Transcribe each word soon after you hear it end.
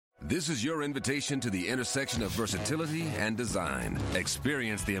This is your invitation to the intersection of versatility and design.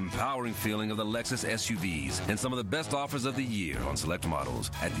 Experience the empowering feeling of the Lexus SUVs and some of the best offers of the year on select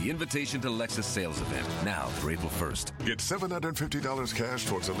models at the Invitation to Lexus sales event, now through April 1st. Get $750 cash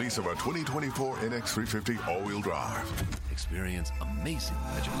towards the lease of a 2024 NX350 all-wheel drive. Experience amazing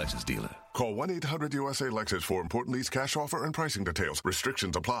at your Lexus dealer. Call 1-800-USA-LEXUS for important lease cash offer and pricing details.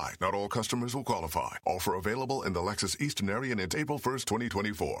 Restrictions apply. Not all customers will qualify. Offer available in the Lexus Eastern area and it's April 1st,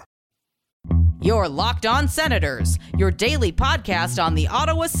 2024. You're Locked On Senators, your daily podcast on the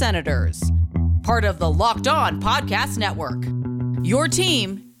Ottawa Senators. Part of the Locked On Podcast Network. Your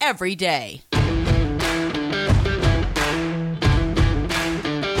team every day.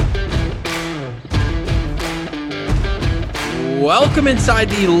 Welcome inside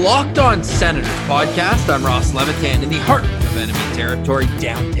the Locked On Senators podcast. I'm Ross Levitan in the heart of enemy territory,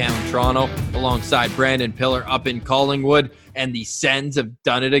 downtown Toronto, alongside Brandon Pillar up in Collingwood. And the Sens have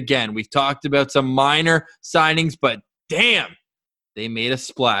done it again. We've talked about some minor signings, but damn, they made a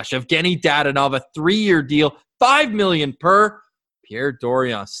splash. Evgeny Dadonov, a 3-year deal, $5 million per. Pierre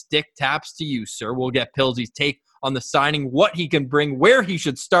Dorion, stick taps to you, sir. We'll get Pilsy's take on the signing, what he can bring, where he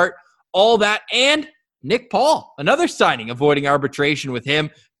should start, all that, and Nick Paul, another signing, avoiding arbitration with him.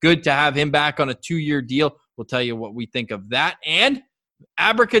 Good to have him back on a 2-year deal. We'll tell you what we think of that. And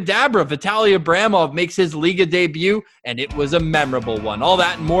abracadabra, Vitaly Abramov makes his Liga debut, and it was a memorable one. All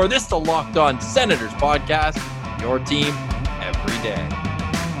that and more. This is the Locked On Senators podcast, your team every day.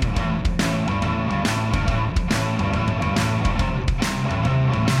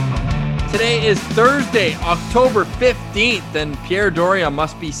 Today is Thursday, October 15th, and Pierre Dorion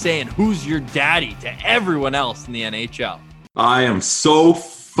must be saying, "Who's your daddy?" to everyone else in the NHL. I am so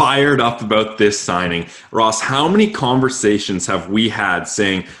fired up about this signing. Ross, how many conversations have we had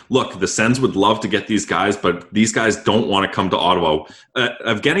saying, look, the Sens would love to get these guys, but these guys don't want to come to Ottawa.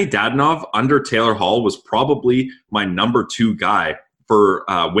 Evgeny Dadonov under Taylor Hall was probably my number 2 guy for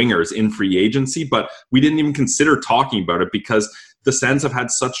wingers in free agency, but we didn't even consider talking about it because the Sens have had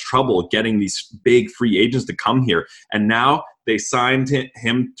such trouble getting these big free agents to come here. And now they signed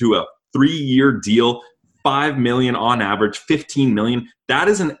him to a 3-year deal, $5 million on average, $15 million. That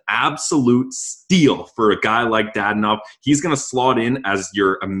is an absolute steal for a guy like Dadonov. He's going to slot in as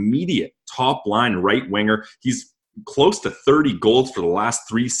your immediate top line right winger. He's close to 30 goals for the last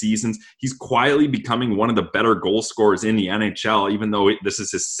 3 seasons. He's quietly becoming one of the better goal scorers in the NHL, even though this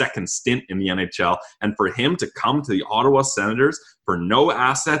is his second stint in the NHL. And for him to come to the Ottawa Senators for no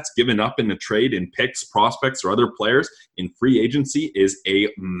assets given up in the trade in picks, prospects, or other players in free agency is a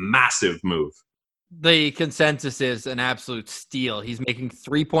massive move. The consensus is an absolute steal. He's making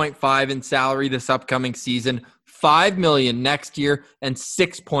 $3.5 in salary this upcoming season, $5 million next year, and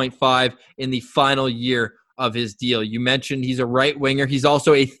 $6.5 in the final year of his deal. You mentioned he's a right winger. He's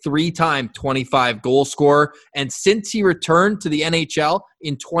also a 3-time 25 goal scorer. And since he returned to the NHL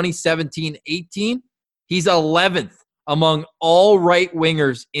in 2017-18, he's 11th among all right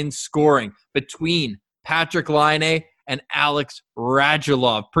wingers in scoring between Patrick Laine and Alex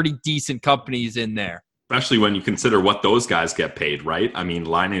Radulov. Pretty decent companies in there. Especially when you consider what those guys get paid, right? I mean,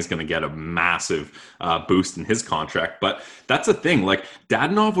 Laine is going to get a massive boost in his contract. But that's the thing. Like,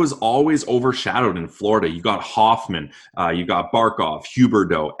 Dadonov was always overshadowed in Florida. You got Hoffman, you got Barkov,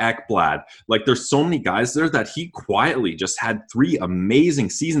 Huberdeau, Ekblad. Like, there's so many guys there that he quietly just had 3 amazing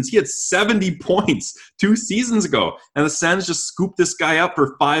seasons. He had 70 points 2 seasons ago. And the Sens just scooped this guy up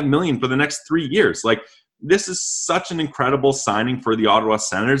for $5 million for the next 3 years. Like, this is such an incredible signing for the Ottawa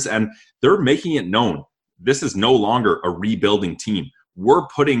Senators, and they're making it known. This is no longer a rebuilding team. We're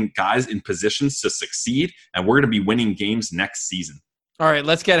putting guys in positions to succeed, and we're going to be winning games next season. All right,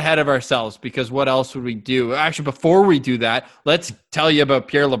 let's get ahead of ourselves, because what else would we do? Actually, before we do that, let's tell you about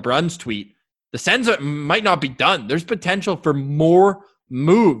Pierre LeBrun's tweet. The Sens might not be done. There's potential for more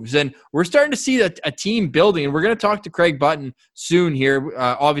moves, and we're starting to see a team building, and we're going to talk to Craig Button soon here.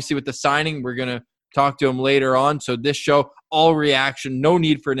 Obviously, with the signing, we're going to talk to him later on. So this show, all reaction, no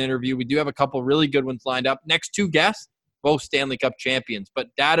need for an interview. We do have a couple really good ones lined up. Next 2 guests, both Stanley Cup champions. But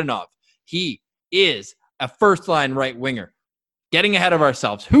Dadonov, he is a first-line right winger. Getting ahead of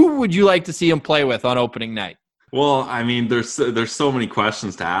ourselves, who would you like to see him play with on opening night? Well, I mean, there's so many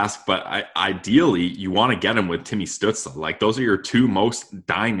questions to ask, but ideally, you want to get him with Timmy Stützle. Like, those are your 2 most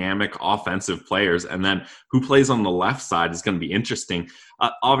dynamic offensive players. And then who plays on the left side is going to be interesting.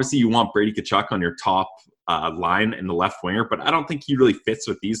 Obviously, you want Brady Tkachuk on your top line in the left winger, but I don't think he really fits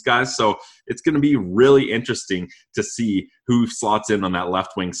with these guys. So it's going to be really interesting to see who slots in on that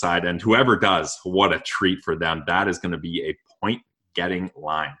left wing side. And whoever does, what a treat for them. That is going to be a point-getting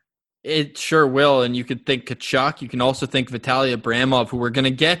line. It sure will. And you could think Tkachuk. You can also think Vitaly Abramov, who we're going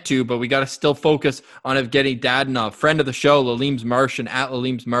to get to, but we got to still focus on Evgeny Dadonov, friend of the show, Lalim's Martian, at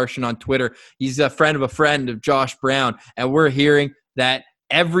Lalim's Martian on Twitter. He's a friend of Josh Brown. And we're hearing that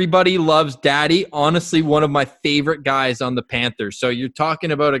everybody loves Daddy. Honestly, one of my favorite guys on the Panthers. So you're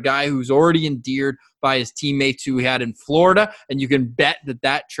talking about a guy who's already endeared by his teammates who he had in Florida, and you can bet that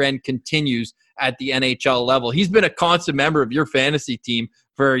that trend continues at the NHL level. He's been a constant member of your fantasy team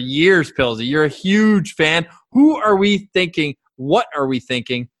for years, Pilsy. You're a huge fan. Who are we thinking? What are we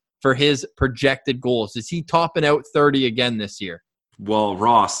thinking for his projected goals? Is he topping out 30 again this year? Well,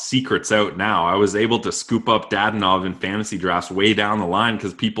 Ross, secret's out now. I was able to scoop up Dadonov in fantasy drafts way down the line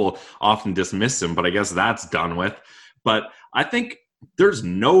because people often dismiss him, but I guess that's done with. But I think there's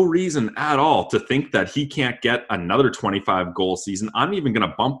no reason at all to think that he can't get another 25-goal season. I'm even going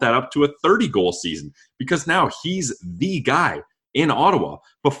to bump that up to a 30-goal season because now he's the guy in Ottawa.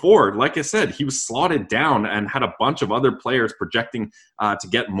 Before, like I said, he was slotted down and had a bunch of other players projecting to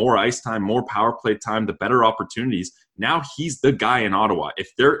get more ice time, more power play time, the better opportunities. Now he's the guy in Ottawa.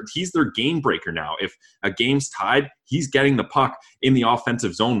 He's their game breaker now. If a game's tied, he's getting the puck in the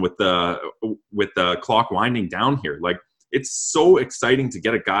offensive zone with the clock winding down here. Like, it's so exciting to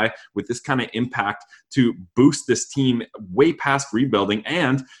get a guy with this kind of impact to boost this team way past rebuilding.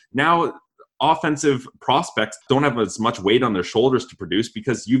 And now offensive prospects don't have as much weight on their shoulders to produce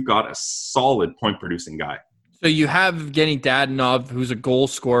because you've got a solid point-producing guy. So you have Evgeny Dadonov, who's a goal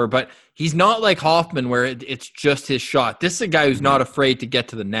scorer, but he's not like Hoffman where it's just his shot. This is a guy who's not afraid to get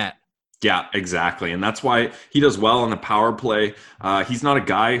to the net. Yeah, exactly. And that's why he does well on the power play. He's not a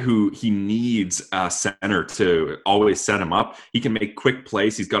guy who he needs a center to always set him up. He can make quick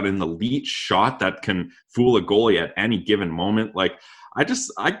plays. He's got an elite shot that can fool a goalie at any given moment. Like,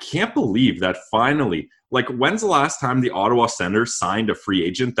 I can't believe that finally, like, when's the last time the Ottawa Senators signed a free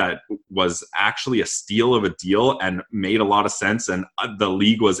agent that was actually a steal of a deal and made a lot of sense and the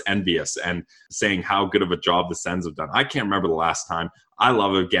league was envious and saying how good of a job the Sens have done? I can't remember the last time. I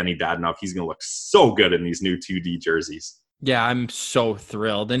love Evgeny Dadonov. He's going to look so good in these new 2D jerseys. Yeah, I'm so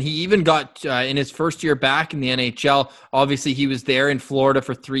thrilled. And he even got, in his first year back in the NHL, obviously he was there in Florida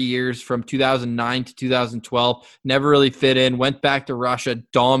for 3 years from 2009 to 2012, never really fit in, went back to Russia,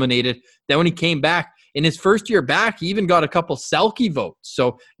 dominated. Then when he came back, in his first year back, he even got a couple Selke votes.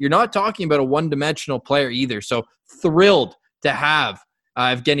 So you're not talking about a one-dimensional player either. So thrilled to have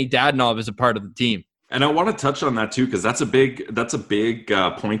Evgeny Dadonov as a part of the team. And I want to touch on that too, because that's a big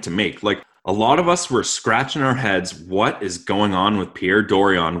point to make. Like, a lot of us were scratching our heads, what is going on with Pierre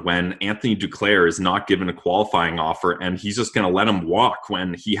Dorion when Anthony Duclair is not given a qualifying offer and he's just going to let him walk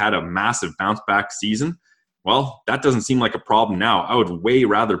when he had a massive bounce-back season? Well, that doesn't seem like a problem now. I would way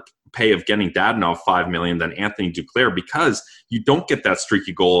rather pay Evgeny Dadonov $5 million than Anthony Duclair because you don't get that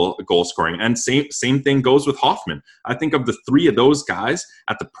streaky goal scoring. And same thing goes with Hoffman. I think of the three of those guys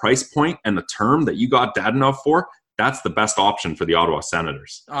at the price point and the term that you got Dadonov for, that's the best option for the Ottawa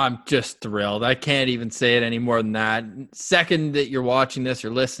Senators. I'm just thrilled. I can't even say it any more than that. Second that you're watching this or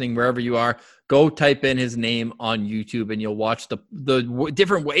listening, wherever you are, go type in his name on YouTube and you'll watch the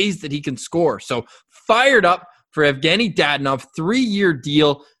different ways that he can score. So fired up for Evgeny Dadonov, 3-year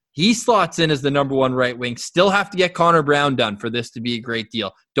deal. He slots in as the number one right wing. Still have to get Connor Brown done for this to be a great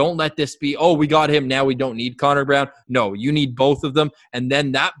deal. Don't let this be, oh, we got him, now we don't need Connor Brown. No, you need both of them. And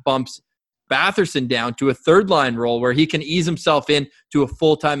then that bumps Batherson down to a third-line role where he can ease himself in to a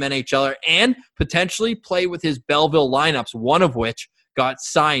full-time NHLer and potentially play with his Belleville lineups, one of which got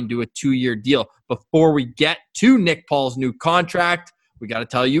signed to a 2-year deal. Before we get to Nick Paul's new contract, we got to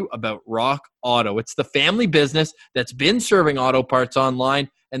tell you about Rock Auto. It's the family business that's been serving auto parts online,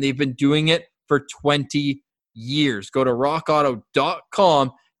 and they've been doing it for 20 years. Go to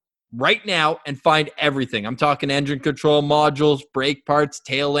rockauto.com right now and find everything. I'm talking engine control modules, brake parts,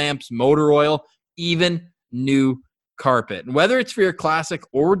 tail lamps, motor oil, even new carpet. And whether it's for your classic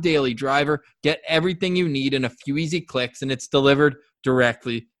or daily driver, get everything you need in a few easy clicks, and it's delivered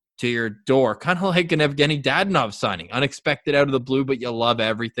directly to your door. Kind of like an Evgeny Dadonov signing. Unexpected out of the blue, but you love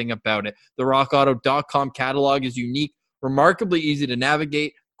everything about it. The rockauto.com catalog is unique, remarkably easy to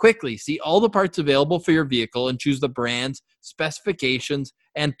navigate. Quickly see all the parts available for your vehicle and choose the brands, specifications,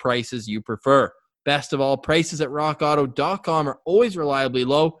 and prices you prefer. Best of all, prices at rockauto.com are always reliably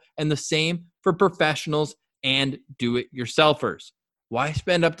low, and the same for professionals and do-it-yourselfers. Why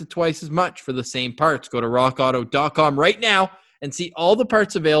spend up to twice as much for the same parts? Go to rockauto.com right now and see all the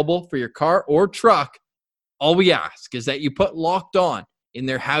parts available for your car or truck. All we ask is that you put Locked On in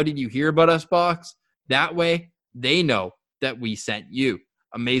their How Did You Hear About Us box. That way, they know that we sent you.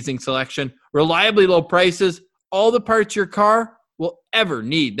 Amazing selection, reliably low prices, all the parts your car will ever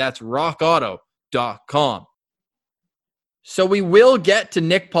need. That's rockauto.com. So we will get to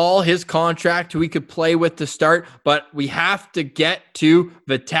Nick Paul, his contract, who we could play with to start, but we have to get to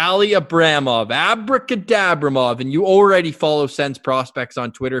Vitaly Abracadabramov, and you already follow Sens Prospects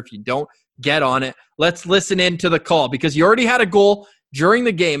on Twitter. If you don't, get on it. Let's listen in to the call, because he already had a goal during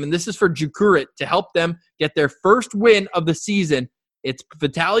the game, and this is for Jukurit to help them get their first win of the season. It's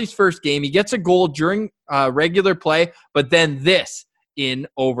Vitaly's first game. He gets a goal during regular play, but then this in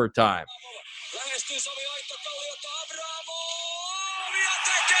overtime.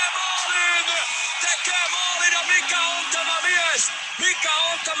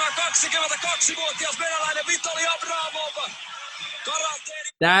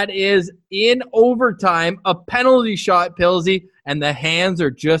 That is in overtime, a penalty shot, Pilsy, and the hands are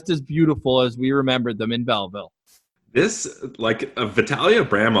just as beautiful as we remembered them in Belleville. This, Vitaly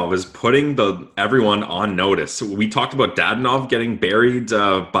Abramov is putting everyone on notice. We talked about Dadonov getting buried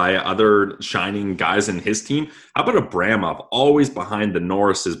by other shining guys in his team. How about Abramov, always behind the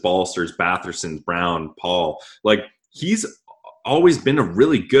Norrises, Balsters, Bathersons, Brown, Paul? He's always been a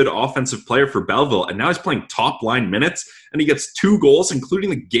really good offensive player for Belleville, and now he's playing top line minutes, and he gets 2 goals,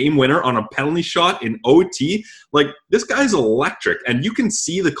 including the game winner on a penalty shot in OT. This guy's electric, and you can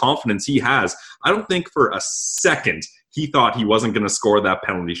see the confidence he has. I don't think for a second he thought he wasn't going to score that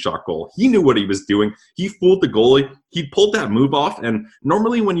penalty shot goal. He knew what he was doing. He fooled the goalie. He pulled that move off, and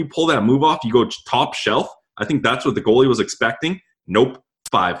normally when you pull that move off, you go top shelf. I think that's what the goalie was expecting. Nope,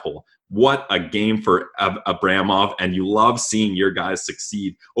 5-hole. What a game for Abramov, and you love seeing your guys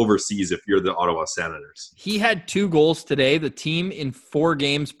succeed overseas if you're the Ottawa Senators. He had 2 goals today. The team in 4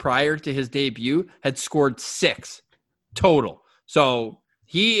 games prior to his debut had scored 6 total. So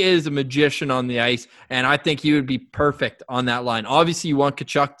he is a magician on the ice, and I think he would be perfect on that line. Obviously, you want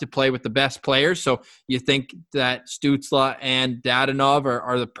Tkachuk to play with the best players, so you think that Stützle and Dadonov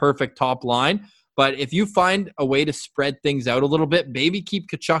are the perfect top line. But if you find a way to spread things out a little bit, maybe keep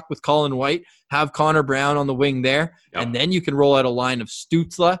Tkachuk with Colin White, have Connor Brown on the wing there, and then you can roll out a line of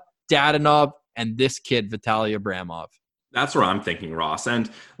Stützle, Dadonov, and this kid, Vitaly Abramov. That's what I'm thinking, Ross. And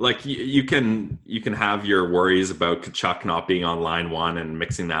you can have your worries about Tkachuk not being on line 1 and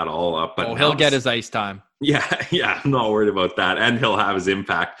mixing that all up. But he'll get his ice time. Yeah, I'm not worried about that. And he'll have his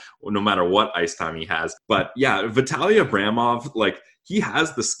impact no matter what ice time he has. But yeah, Vitaly Abramov, he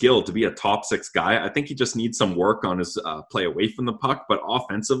has the skill to be a top 6 guy. I think he just needs some work on his play away from the puck. But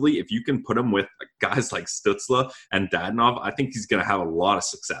offensively, if you can put him with guys like Stützle and Dadonov, I think he's going to have a lot of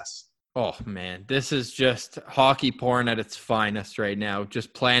success. Oh, man, this is just hockey porn at its finest right now,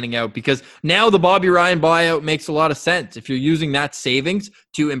 just planning out, because now the Bobby Ryan buyout makes a lot of sense. If you're using that savings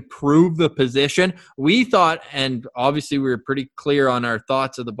to improve the position, we thought, and obviously we were pretty clear on our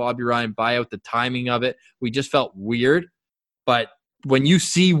thoughts of the Bobby Ryan buyout, the timing of it, we just felt weird. But when you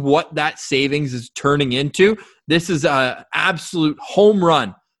see what that savings is turning into, this is an absolute home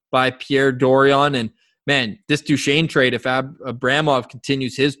run by Pierre Dorion. And man, this Duchesne trade, if Abramov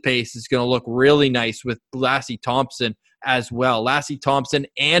continues his pace, is going to look really nice with Lassie Thompson as well. Lassie Thompson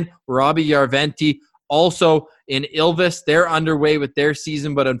and Robbie Järventie also in Ilves. They're underway with their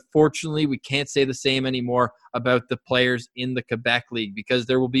season, but unfortunately, we can't say the same anymore about the players in the Quebec League, because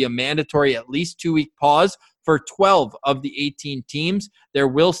there will be a mandatory at least 2-week pause for 12 of the 18 teams. There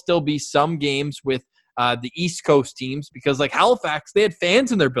will still be some games with the East Coast teams, because like Halifax, they had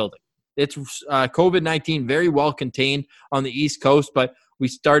fans in their building. It's COVID-19 very well contained on the East Coast, but we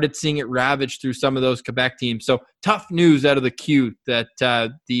started seeing it ravage through some of those Quebec teams. So tough news out of the Q that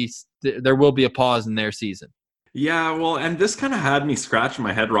there will be a pause in their season. Yeah, well, and this kind of had me scratching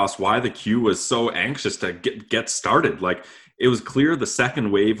my head, Ross, why the Q was so anxious to get started. It was clear the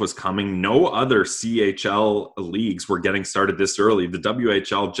second wave was coming. No other CHL leagues were getting started this early. The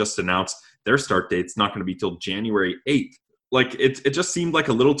WHL just announced their start date's not going to be till January 8th. It just seemed like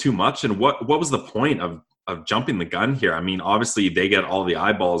a little too much. And what was the point of jumping the gun here? I mean, obviously they get all the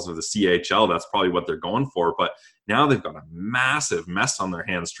eyeballs of the CHL. That's probably what they're going for. But now they've got a massive mess on their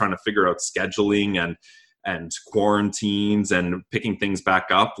hands trying to figure out scheduling and quarantines and picking things back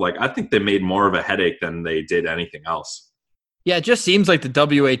up. I think they made more of a headache than they did anything else. Yeah, it just seems like the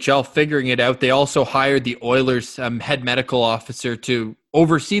WHL figuring it out. They also hired the Oilers head medical officer to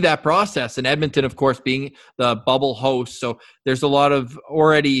oversee that process. And Edmonton, of course, being the bubble host. So there's a lot of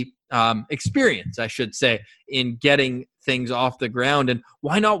already experience, I should say, in getting things off the ground. And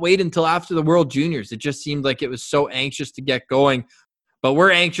why not wait until after the World Juniors? It just seemed like it was so anxious to get going. But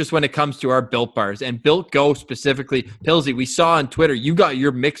we're anxious when it comes to our Built Bars. And Built Go specifically. Pilsy, we saw on Twitter, you got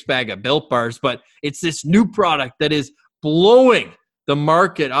your mixed bag of Built Bars, but it's this new product that is blowing the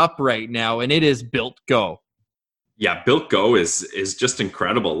market up right now, and it is Built Go. Yeah, Built Go is just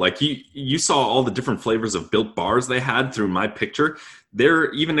incredible. Like you saw all the different flavors of Built bars they had through my picture.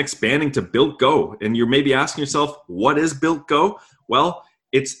 They're even expanding to Built Go. And you're maybe asking yourself, what is Built Go? Well,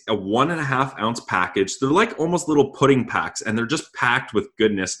 it's a 1.5 ounce package. They're like almost little pudding packs, and they're just packed with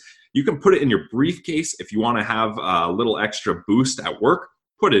goodness. You can put it in your briefcase if you want to have a little extra boost at work.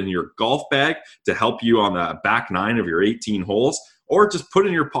 Put it in your golf bag to help you on the back 9 of your 18 holes, or just put it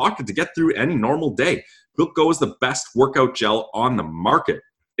in your pocket to get through any normal day. Built Go is the best workout gel on the market.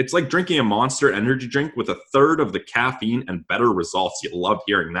 It's like drinking a Monster energy drink with 1/3 of the caffeine and better results. You'll love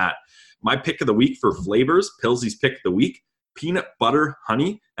hearing that. My pick of the week for flavors, Pillsy's pick of the week, peanut butter,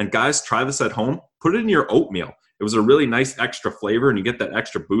 honey. And guys, try this at home. Put it in your oatmeal. It was a really nice extra flavor, and you get that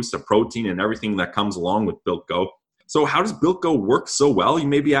extra boost of protein and everything that comes along with Built Go. So how does Built Go work so well, you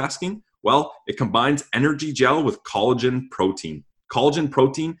may be asking? Well, it combines energy gel with collagen protein. Collagen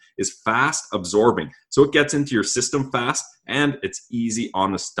protein is fast absorbing, so it gets into your system fast, and it's easy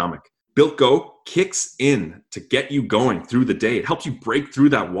on the stomach. Built Go kicks in to get you going through the day. It helps you break through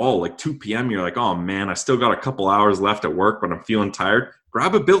that wall. Like 2 p.m., you're like, oh man, I still got a couple hours left at work, but I'm feeling tired.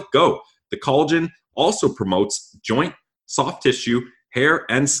 Grab a Built Go. The collagen also promotes joint, soft tissue, hair,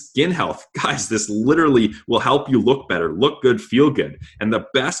 and skin health. Guys, this literally will help you look better, look good, feel good. And the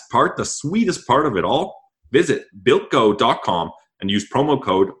best part, the sweetest part of it all, visit builtgo.com and use promo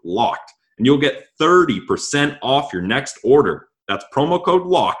code LOCKED, and you'll get 30% off your next order. That's promo code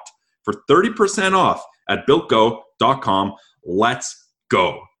LOCKED for 30% off at builtgo.com. Let's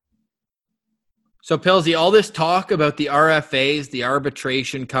go. So, Pillsy, all this talk about the RFAs, the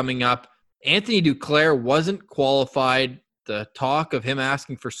arbitration coming up, Anthony Duclair wasn't qualified. The talk of him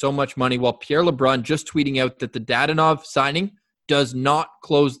asking for so much money, while Pierre LeBrun just tweeting out that the Dadonov signing does not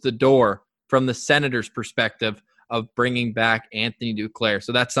close the door from the Senators' perspective of bringing back Anthony Duclair.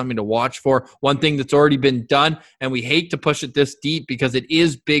 So that's something to watch for. One thing that's already been done, and we hate to push it this deep because it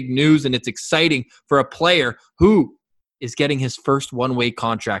is big news and it's exciting for a player who is getting his first one-way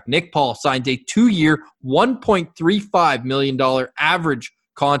contract. Nick Paul signed a 2-year, $1.35 million average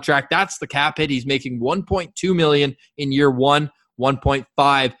contract. That's the cap hit. He's making $1.2 million in year 1,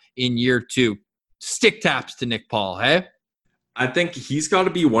 $1.5 in year 2. Stick taps to Nick Paul, hey? I think he's got to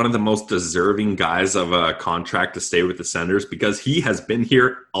be one of the most deserving guys of a contract to stay with the Senators because he has been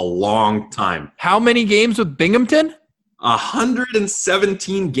here a long time. How many games with Binghamton?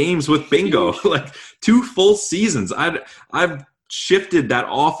 117 games with Bingo, like 2 full seasons. I've shifted that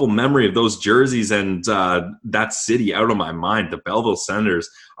awful memory of those jerseys and that city out of my mind. The Belleville Senators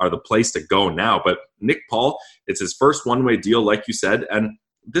are the place to go now. But Nick Paul, it's his first one-way deal, like you said, and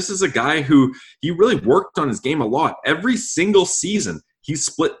this is a guy who he really worked on his game a lot. Every single season, he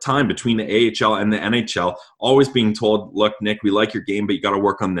split time between the AHL and the NHL, always being told, look, Nick, we like your game, but you got to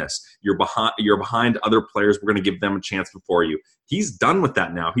work on this. You're behind other players. We're going to give them a chance before you. He's done with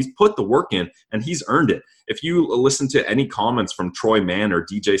that now. He's put the work in, and he's earned it. If you listen to any comments from Troy Mann or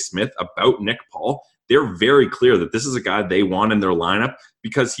DJ Smith about Nick Paul, they're very clear that this is a guy they want in their lineup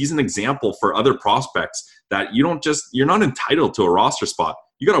because he's an example for other prospects that you're not entitled to a roster spot.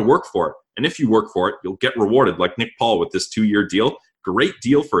 You got to work for it. And if you work for it, you'll get rewarded like Nick Paul with this 2-year deal. Great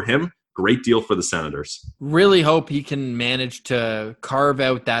deal for him. Great deal for the Senators. Really hope he can manage to carve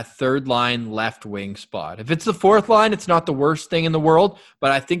out that third line left wing spot. If it's the fourth line, it's not the worst thing in the world,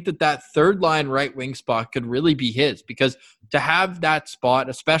 but I think that third line right wing spot could really be his because to have that spot,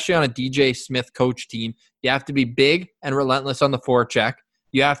 especially on a DJ Smith coach team, you have to be big and relentless on the forecheck.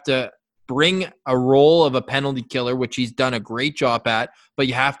 You have to bring a role of a penalty killer, which he's done a great job at, but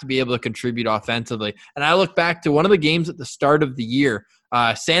you have to be able to contribute offensively. And I look back to one of the games at the start of the year,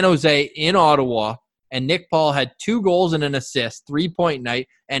 San Jose in Ottawa, and Nick Paul had 2 goals and an assist, 3-point night,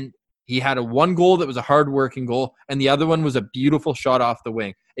 and he had a 1 goal that was a hard-working goal, and the other one was a beautiful shot off the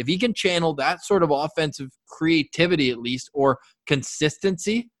wing. If he can channel that sort of offensive creativity at least, or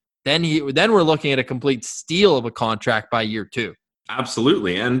consistency, then we're looking at a complete steal of a contract by year 2.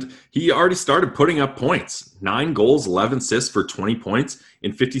 Absolutely. And he already started putting up points. 9 goals, 11 assists for 20 points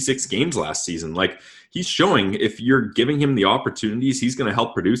in 56 games last season. Like, he's showing if you're giving him the opportunities, he's going to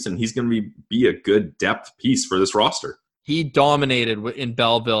help produce and he's going to be a good depth piece for this roster. He dominated in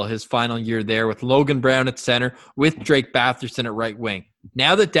Belleville his final year there with Logan Brown at center, with Drake Batherson at right wing.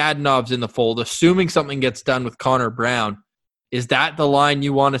 Now that Dadonov's in the fold, assuming something gets done with Connor Brown, is that the line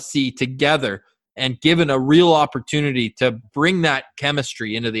you want to see together and given a real opportunity to bring that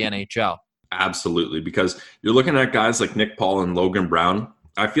chemistry into the NHL? Absolutely, because you're looking at guys like Nick Paul and Logan Brown.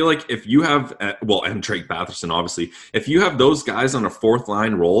 I feel like if you have, and Drake Batherson, obviously, if you have those guys on a fourth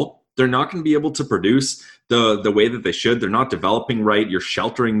line role, they're not going to be able to produce the way that they should. They're not developing right. You're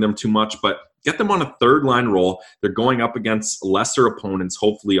sheltering them too much. But Get them on a third line role. They're going up against lesser opponents,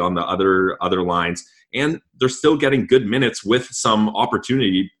 hopefully on the other lines, and they're still getting good minutes with some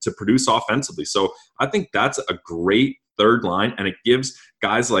opportunity to produce offensively. So I think that's a great third line, and it gives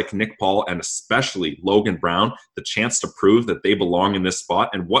guys like Nick Paul and especially Logan Brown the chance to prove that they belong in this spot.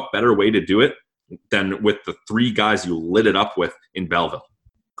 And what better way to do it than with the three guys you lit it up with in Belleville?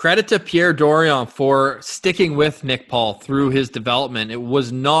 Credit to Pierre Dorion for sticking with Nick Paul through his development. It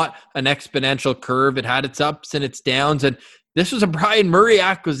was not an exponential curve. It had its ups and its downs. And this was a Brian Murray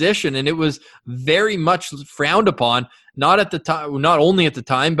acquisition, and it was very much frowned upon, not at the time, not only at the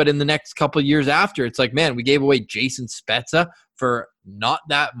time, but in the next couple of years after. It's like, man, we gave away Jason Spezza for not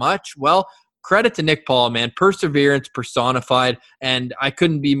that much. Well, credit to Nick Paul, man. Perseverance personified, and I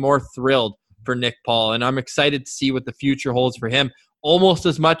couldn't be more thrilled for Nick Paul, and I'm excited to see what the future holds for him, almost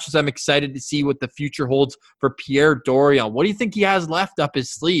as much as I'm excited to see what the future holds for Pierre Dorion. What do you think he has left up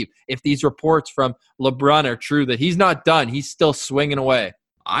his sleeve if these reports from LeBrun are true that he's not done, he's still swinging away?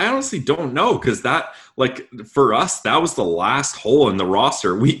 I honestly don't know, because that, like, for us, that was the last hole in the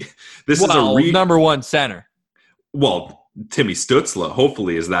roster. This is a number one center. Well, Timmy Stützle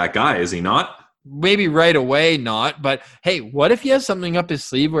hopefully is that guy, is he not? Maybe right away not, but hey, what if he has something up his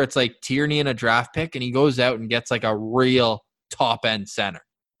sleeve where it's like Tierney in a draft pick and he goes out and gets like a real top-end center?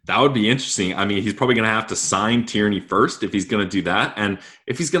 That would be interesting. I mean, he's probably going to have to sign Tierney first if he's going to do that. And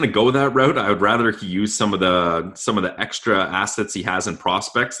if he's going to go that route, I would rather he use some of the extra assets he has in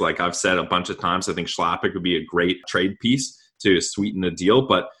prospects. Like I've said a bunch of times, I think Schlappick would be a great trade piece to sweeten the deal.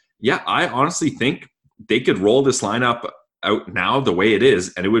 But yeah, I honestly think they could roll this lineup out now the way it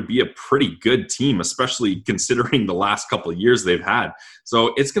is, and it would be a pretty good team, especially considering the last couple of years they've had.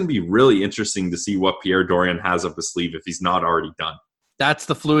 So it's going to be really interesting to see what Pierre Dorion has up his sleeve if he's not already done. That's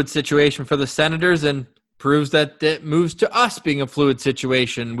the fluid situation for the Senators, and proves that it moves to us being a fluid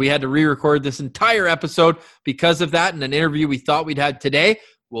situation. We had to re-record this entire episode because of that, and an interview we thought we'd had today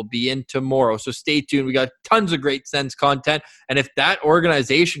will be in tomorrow. So stay tuned. We got tons of great Sens content, and if that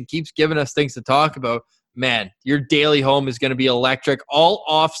organization keeps giving us things to talk about, man, your daily home is going to be electric all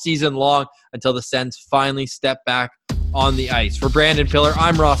off season long until the Sens finally step back on the ice. For Brandon Pillar,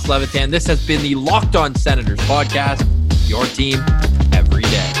 I'm Ross Levitan. This has been the Locked On Senators podcast, your team